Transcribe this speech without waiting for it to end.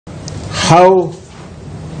how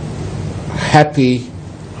happy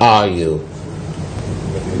are you?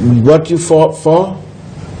 What you fought for?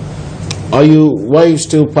 Why are you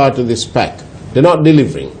still part of this pack? They're not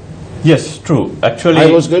delivering. Yes, true. Actually, I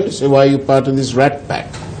was going to say, why are you part of this rat pack?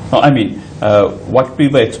 No, I mean, what we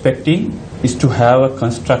were expecting is to have a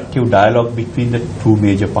constructive dialogue between the two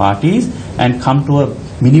major parties and come to a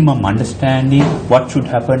minimum understanding what should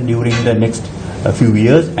happen during the next few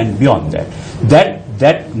years and beyond that.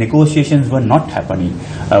 That negotiations were not happening.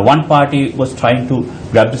 One party was trying to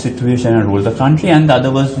grab the situation and rule the country, and the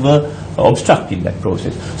others were obstructing that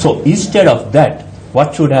process. So instead of that,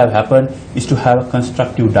 what should have happened is to have a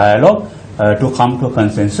constructive dialogue to come to a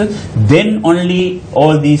consensus. Then only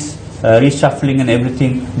all these reshuffling and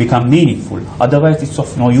everything become meaningful. Otherwise, it's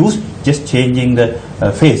of no use just changing the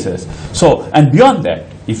phases. So, and beyond that,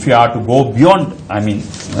 if you are to go beyond, I mean,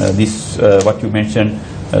 this what you mentioned,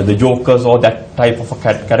 the jokers or that type of a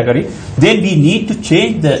category, then we need to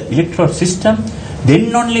change the electoral system.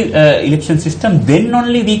 Then only election system. Then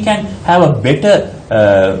only we can have a better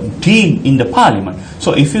team in the parliament.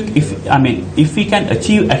 So if we can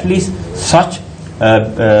achieve at least such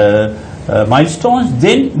milestones,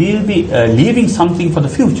 then we will be leaving something for the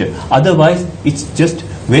future. Otherwise, it's just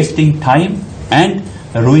wasting time and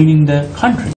ruining the country.